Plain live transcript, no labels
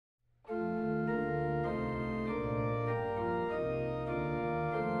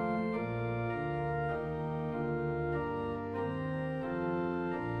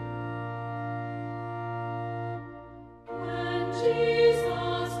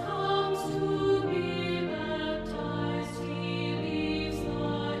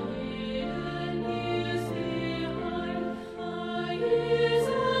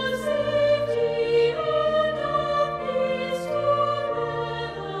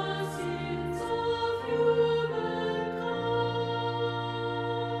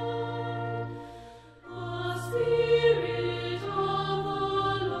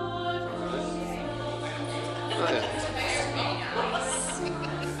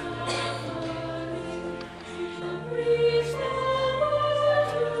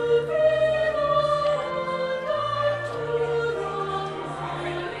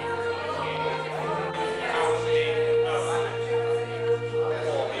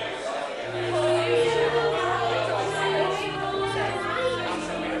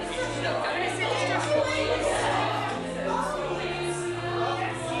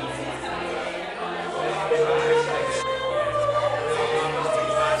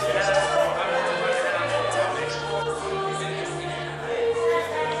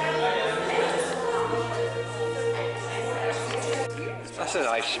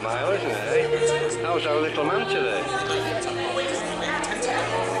nice smile, isn't it, eh? How's our little man today?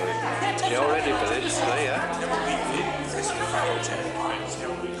 You all ready for this, yeah?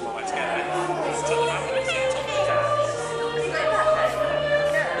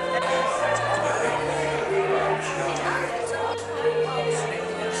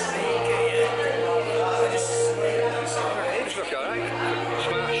 Just look alright.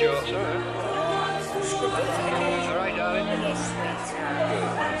 Smart shorts, alright. Alright, darling?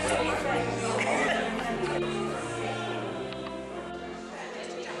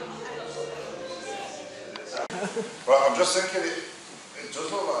 Well, I'm just thinking it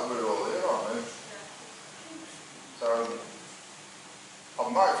does look like we're all here, aren't we? So, I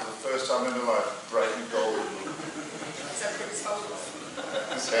might, for the first time in my life, break a goal.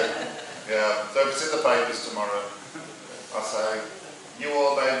 Yeah, so if it's in the papers tomorrow, I'll say, you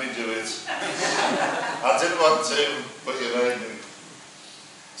all made me do it. I didn't want to, but you made me.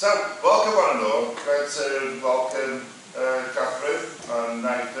 So, welcome one and all. Great to welcome Catherine and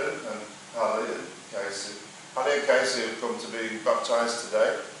Nathan and Hallee and Cayce. Hallee and Cayce have come to be baptised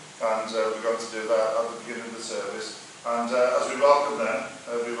today, and we're going to do that at the beginning of the service. And as we welcome them,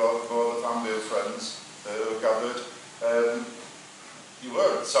 we welcome all the family and friends who are gathered. You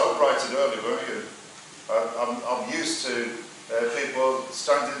were so bright and early, weren't you? I'm used to people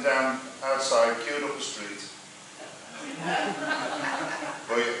standing down outside, queuing up the street.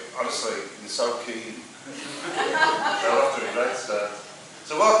 But honestly, you're so keen. They'll have to be late today.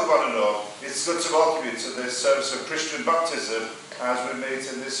 So welcome one and all. It's good to welcome you to this service of Christian baptism as we meet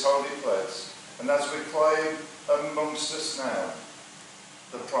in this holy place. And as we claim amongst us now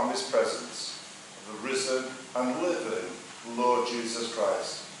the promised presence of the risen and living Lord Jesus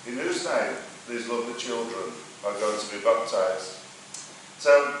Christ, in whose name these lovely children are going to be baptised.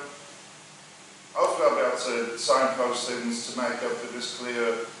 So, hopefully I'll be able to signpost things to make everything as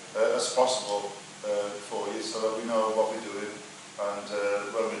clear as possible for you, so that we know what we're doing and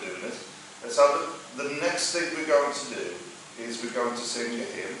when we're doing it. And so the next thing we're going to do is we're going to sing a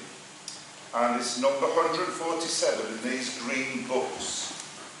hymn, and it's number 147 in these green books.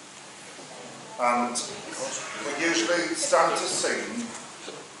 And we usually stand to sing,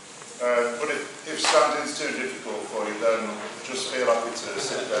 but if standing's too difficult for you, then just feel happy to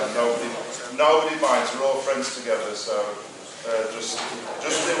sit down. Nobody minds. We're all friends together, so just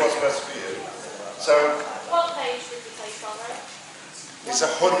do what's best for you. So, what page did you take on there? It's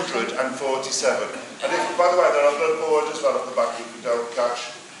 147. And if, by the way, there are the board as well at the back if you don't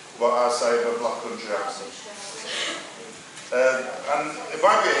catch what I say in a Black Country accent. And it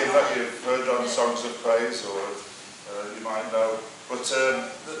might be a hymn that you've heard on Songs of Praise, or you might know, but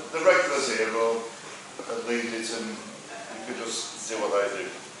the regulars here will lead it, and you can just do what they do.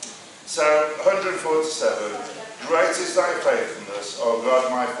 So, 147, great is thy faithfulness, O God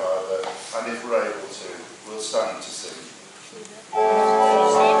my Father, and if we're able to, we'll stand to sing.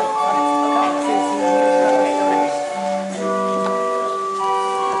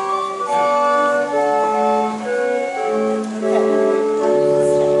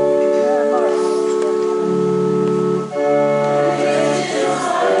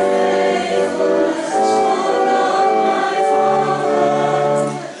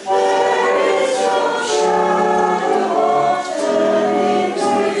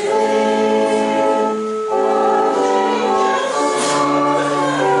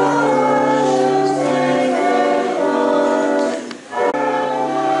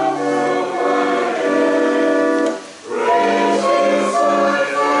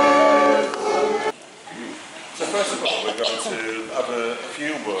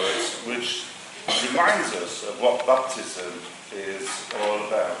 Baptism is all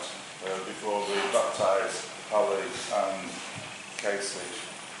about before we baptise Hallee and Cayce.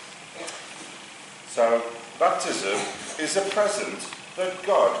 So, baptism is a present that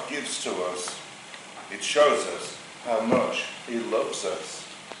God gives to us. It shows us how much He loves us.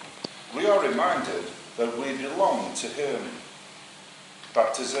 We are reminded that we belong to Him.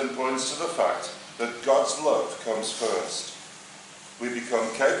 Baptism points to the fact that God's love comes first. We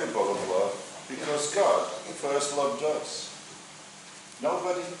become capable of love because God first loved us.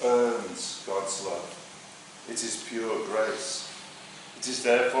 Nobody earns God's love. It is pure grace. It is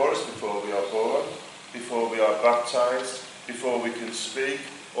there for us before we are born, before we are baptised, before we can speak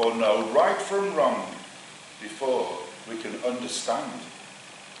or know right from wrong, before we can understand.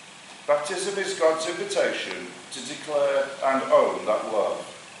 Baptism is God's invitation to declare and own that love.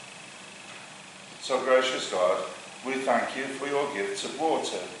 So, gracious God, we thank you for your gifts of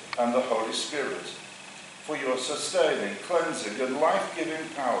water and the Holy Spirit, for your sustaining, cleansing and life-giving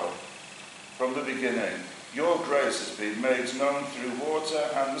power from the beginning Your grace has been made known through water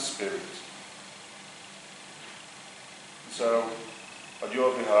and the Spirit. So, on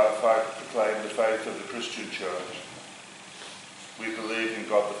your behalf, I proclaim the faith of the Christian Church. We believe in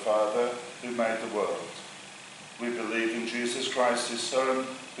God the Father, who made the world. We believe in Jesus Christ, his Son,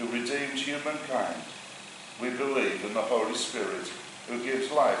 who redeemed humankind. We believe in the Holy Spirit, who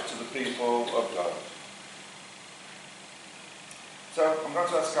gives life to the people of God. So I'm going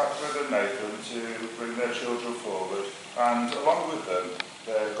to ask Catherine and Nathan to bring their children forward, and along with them,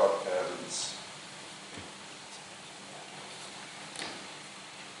 their godparents.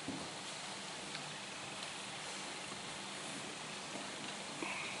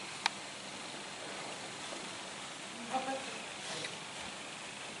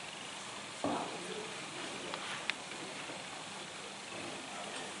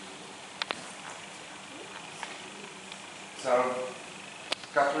 So,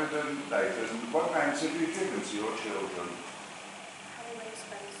 Catherine and Nathan, what names have you given to your children? Hallee and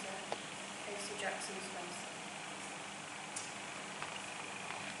Cayce, Jackson Spencer.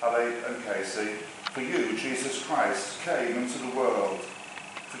 Hallee and Cayce, for you, Jesus Christ came into the world.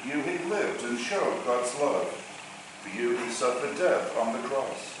 For you, he lived and showed God's love. For you, he suffered death on the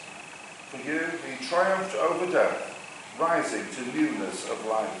cross. For you, he triumphed over death, rising to newness of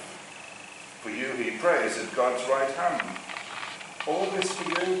life. For you, he prays at God's right hand. All this for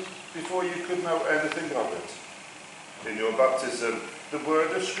you before you could know anything of it. In your baptism, the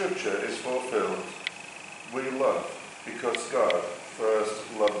word of Scripture is fulfilled. We love because God first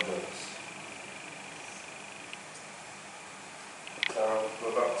loved us. So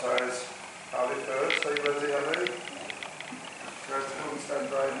we'll baptise Hallee first. Are you ready, Hallee? Try to come and stand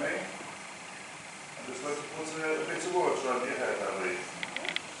by me. I'm just going to put a bit of water on your head, Hallee.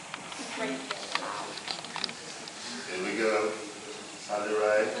 Here we go. Hallee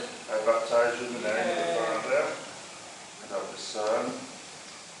Ray, I baptise you in the name of the Father, and of the Son,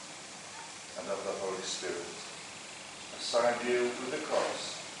 and of the Holy Spirit. I sign you with the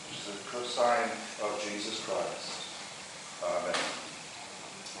cross, which is the sign of Jesus Christ. Amen.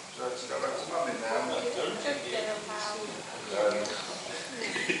 So let's go back to Mummy now.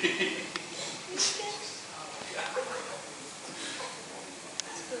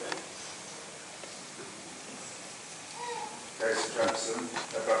 Cayce Jackson,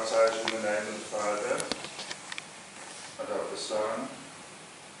 I baptise you in the name of the Father, and of the Son,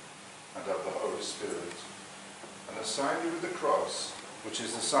 and of the Holy Spirit. And I sign you with the cross, which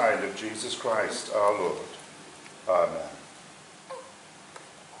is the sign of Jesus Christ our Lord. Amen.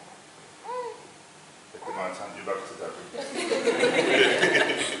 If you might hand you back to Debbie.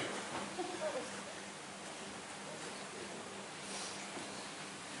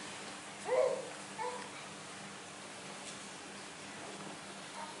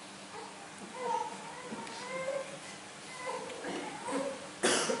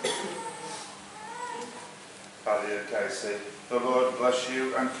 Hallee and Cayce, the Lord bless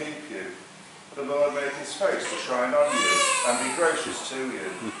you and keep you. The Lord make his face to shine on you and be gracious to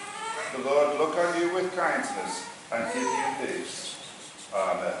you. The Lord look on you with kindness and give you peace.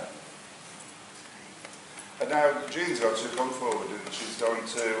 Amen. And now Jean's got to come forward and she's going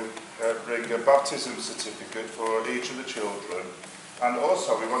to bring a baptism certificate for each of the children. And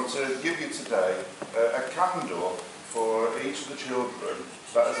also we want to give you today a candle for each of the children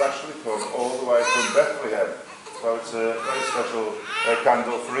that has actually come all the way from Bethlehem. So it's a very special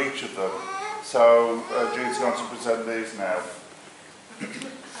candle for each of them. So Jean's going to present these now.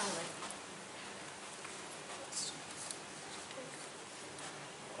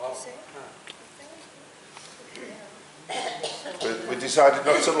 We decided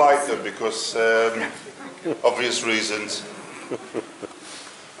not to light them because obvious reasons.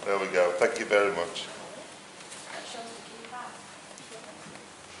 There we go. Thank you very much.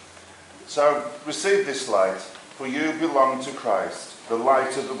 So receive this light, for you belong to Christ, the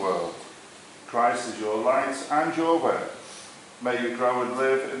light of the world. Christ is your light and your way. May you grow and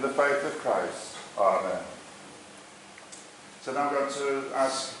live in the faith of Christ. Amen. So now I'm going to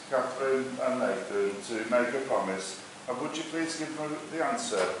ask Catherine and Nathan to make a promise. And would you please give me the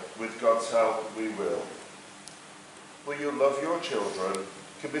answer? With God's help, we will. Will you love your children,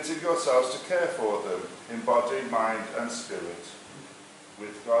 committing yourselves to care for them in body, mind and spirit?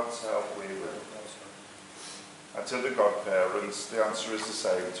 With God's help, we will. And to the godparents, the answer is the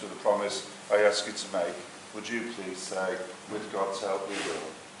same to the promise I ask you to make. Would you please say, with God's help, we will.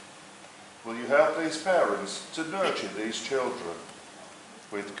 Will you help these parents to nurture these children?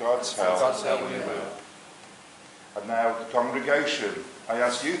 With God's help, we will. And now, the congregation, I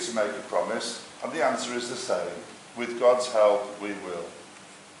ask you to make a promise, and the answer is the same. With God's help, we will.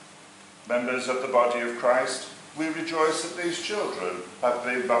 Members of the body of Christ, we rejoice that these children have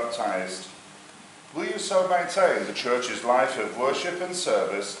been baptised. Will you so maintain the Church's life of worship and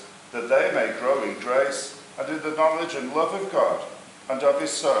service that they may grow in grace and in the knowledge and love of God and of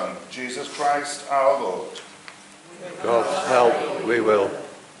his Son, Jesus Christ our Lord? God's help, we will.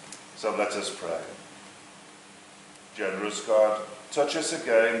 So let us pray. Generous God, touch us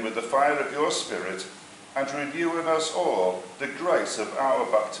again with the fire of your Spirit and renew in us all the grace of our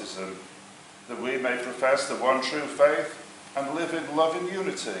baptism, that we may profess the one true faith and live in love and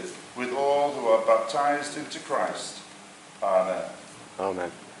unity with all who are baptized into Christ. Amen.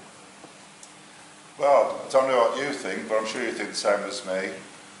 Amen. Well, I don't know what you think, but I'm sure you think the same as me.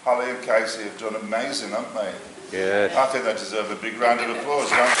 Hallee and Cayce have done amazing, haven't they? Yes. I think they deserve a big round of applause,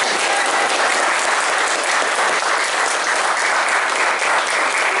 don't you?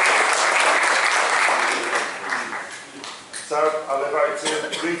 So I'll invite you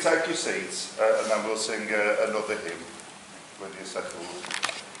to retake your seats and then we'll sing another hymn when you're settled.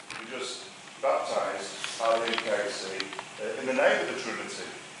 We just baptised Hallee and Cayce in the name of the Trinity,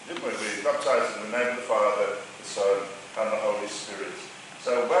 didn't we? We baptised in the name of the Father, the Son and the Holy Spirit.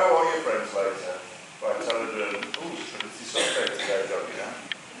 So where are your friends later? By telling them, oh, Trinity Sunday today, don't you know?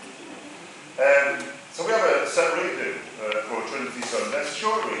 So we have a set reading for Trinity Sunday. It's a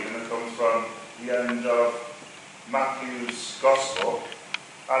short reading that comes from the end of Matthew's Gospel,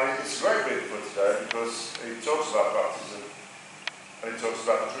 and it's a great reading for today because it talks about baptism and it talks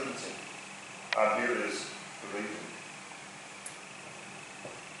about the Trinity. And here is the reading.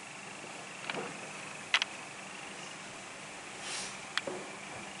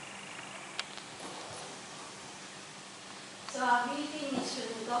 So our reading is from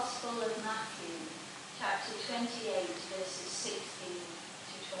the Gospel of Matthew, chapter 28, verses 16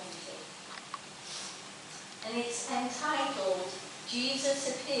 to 20. And it's entitled, Jesus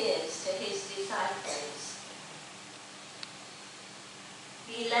Appears to His Disciples.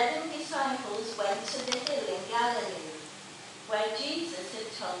 The 11 disciples went to the hill in Galilee, where Jesus had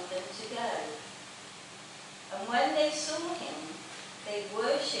told them to go. And when they saw him, they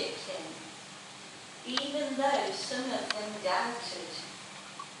worshipped him, even though some of them doubted.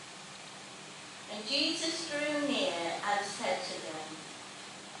 And Jesus drew near and said to them,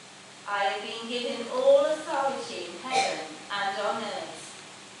 I have been given all authority in heaven and on earth.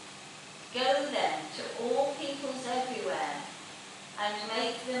 Go then to all peoples everywhere and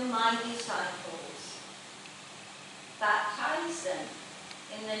make them my disciples. Baptize them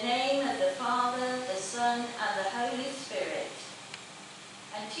in the name of the Father, the Son, and the Holy Spirit,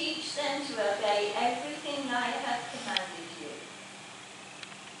 and teach them to obey everything I have commanded you.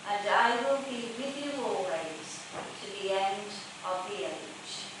 And I will be with you always to the end of the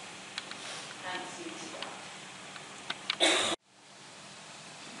age. Thanks be to God.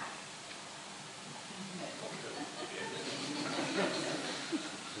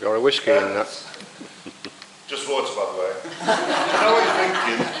 Got a whiskey in that. Just water, by the way. I know what you're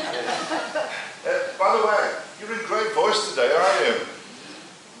thinking. By the way, you're in great voice today, aren't you?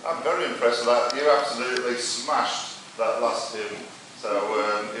 I'm very impressed with that. You absolutely smashed that last hymn. So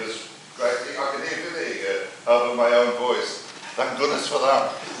it was great. I can even hear over my own voice. Thank goodness for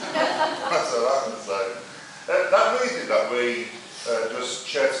that. That's all I can say. That reading that we just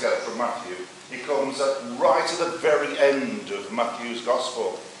shared together from Matthew, it comes right at the very end of Matthew's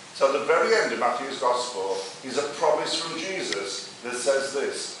Gospel. So at the very end of Matthew's Gospel is a promise from Jesus that says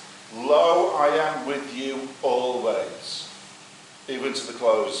this, Lo, I am with you always, even to the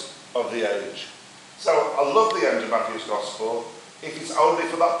close of the age. So I love the end of Matthew's Gospel if it's only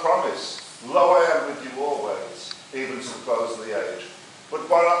for that promise. Lo, I am with you always, even to the close of the age. But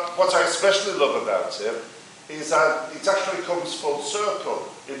what I especially love about it is that it actually comes full circle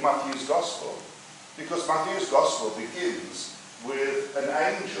in Matthew's Gospel. Because Matthew's Gospel begins with an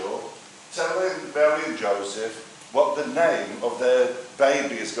angel telling Mary and Joseph what the name of their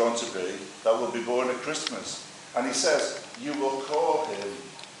baby is going to be that will be born at Christmas. And he says, you will call him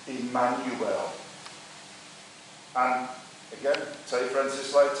Emmanuel. And again, tell your friends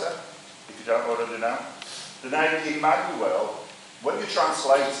this later, if you don't already know. The name Emmanuel, when you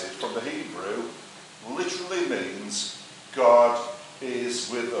translate it from the Hebrew, literally means God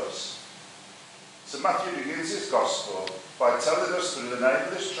is with us. So Matthew begins his Gospel by telling us through the name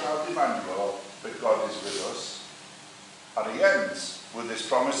of this child Emmanuel that God is with us. And he ends with this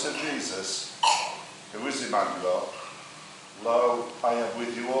promise of Jesus, who is Emmanuel, Lo, I am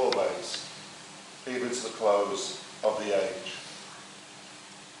with you always, even to the close of the age.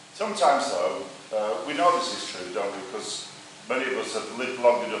 Sometimes though, we know this is true, don't we? Because many of us have lived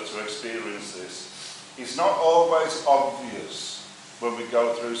long enough to experience this. It's not always obvious when we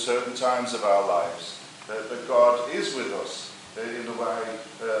go through certain times of our lives, that God is with us in the way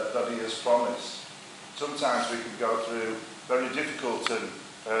that he has promised. Sometimes we can go through very difficult and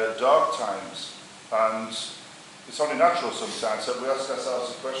dark times, and it's only natural sometimes that we ask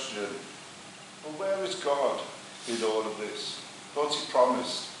ourselves the question, well, where is God in all of this? I thought he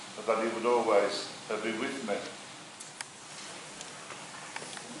promised that he would always be with me.